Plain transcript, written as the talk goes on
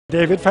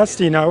David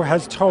Faustino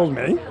has told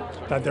me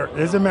that there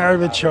is a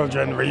Married with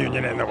Children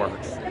reunion in the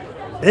works.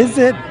 Is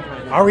it?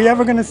 Are we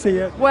ever going to see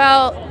it?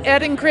 Well,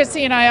 Ed and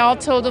Chrissy and I all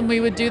told them we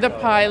would do the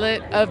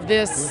pilot of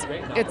this.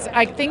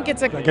 I think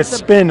it's like a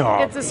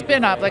spin-off. It's a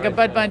spin-off, like a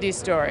Bud Bundy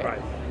story.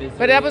 Right.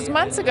 But that was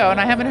months ago, and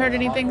I haven't heard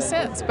anything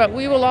since. But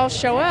we will all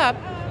show up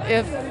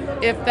if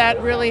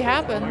that really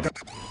happens.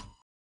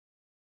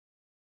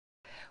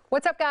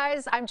 What's up,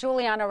 guys? I'm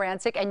Giuliana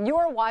Rancic, and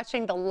you're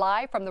watching the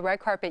Live from the Red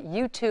Carpet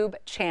YouTube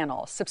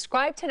channel.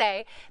 Subscribe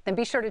today, then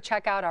be sure to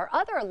check out our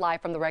other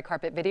Live from the Red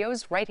Carpet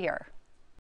videos right here.